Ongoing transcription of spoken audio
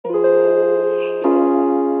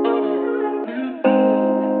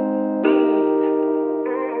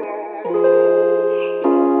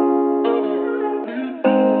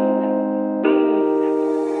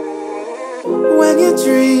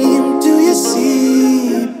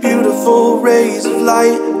rays of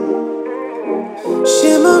light,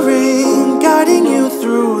 shimmering, guiding you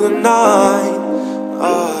through the night.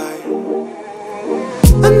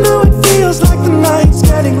 I know it feels like the night's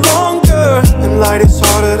getting longer and light is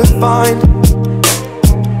harder to find.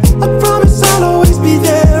 I promise I'll always be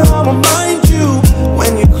there, I'll remind you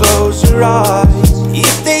when you close your eyes.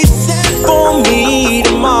 If they sent for me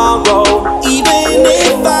tomorrow, even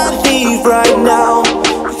if I leave right now,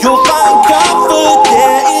 you'll find comfort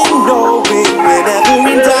there in knowing whenever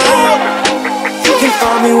in doubt, you can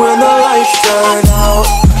find me when the lights turn out.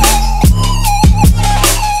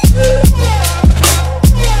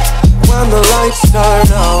 When the lights turn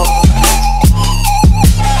out.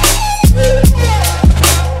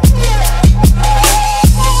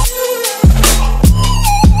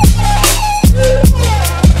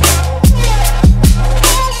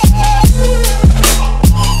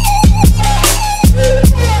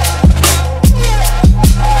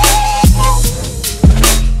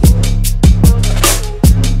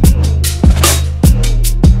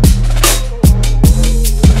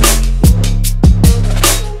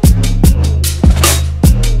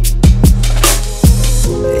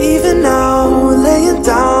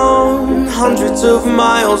 Hundreds of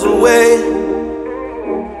miles away,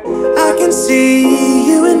 I can see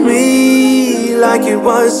you and me like it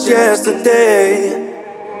was yesterday.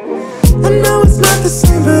 I know it's not the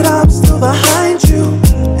same, but I'm still behind you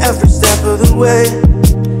every step of the way.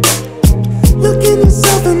 Look in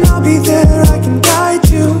yourself and I'll be there, I can guide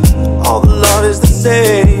you. All the love is the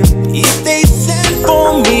same. If they sent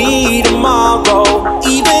for me tomorrow,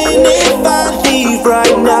 even if I leave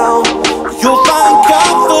right now, you'll find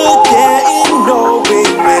comfort there in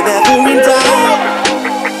knowing whenever in doubt,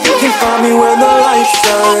 you can find me when the lights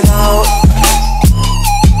turn out.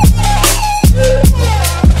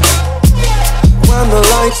 When the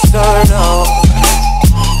lights turn out.